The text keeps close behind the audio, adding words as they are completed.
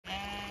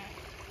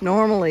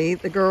Normally,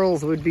 the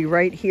girls would be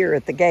right here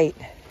at the gate,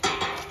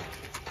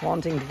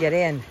 wanting to get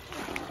in.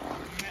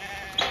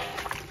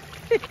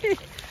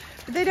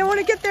 But they don't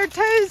want to get their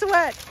toes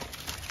wet.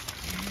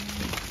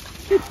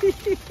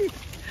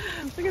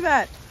 Look at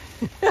that.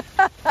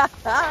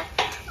 Oh!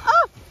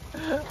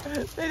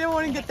 They don't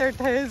want to get their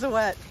toes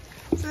wet.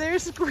 So they're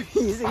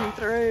squeezing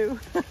through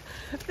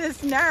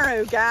this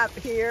narrow gap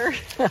here.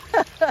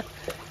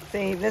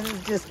 See, this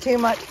is just too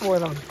much for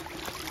them.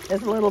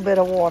 Just a little bit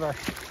of water.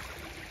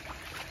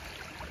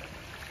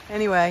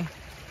 Anyway,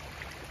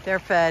 they're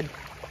fed.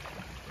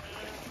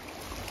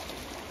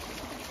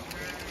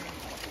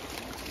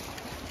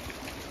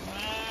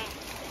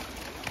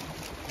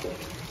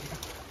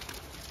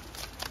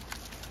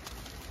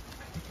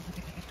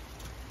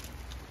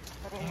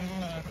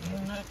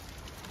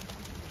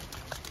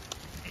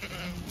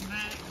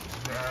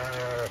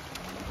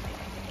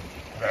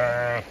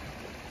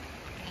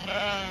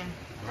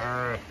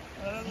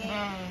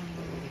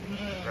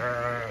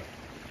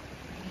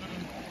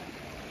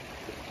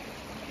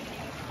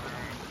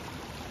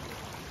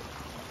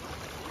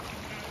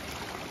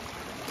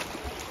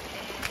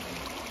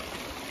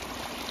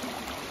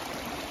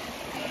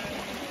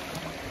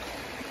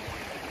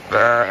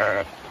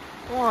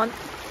 Go on.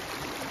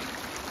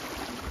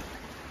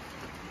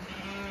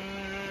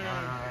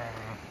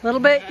 A little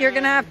bit, you're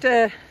gonna have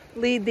to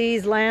lead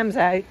these lambs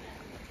out.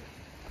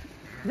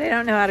 They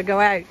don't know how to go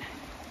out.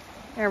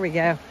 There we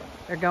go.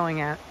 They're going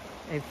out.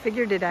 They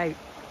figured it out.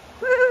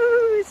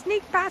 Woo!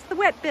 Sneak past the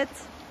wet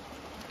bits.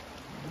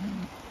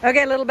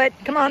 Okay, little bit.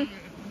 Come on.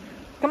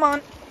 Come on.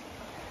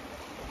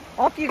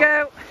 Off you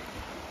go.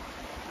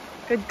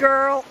 Good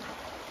girl.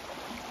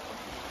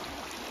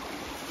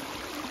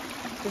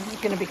 This is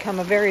going to become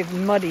a very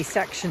muddy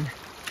section.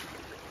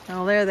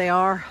 Well, there they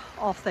are.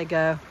 Off they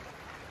go.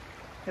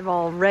 They've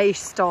all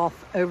raced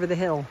off over the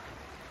hill.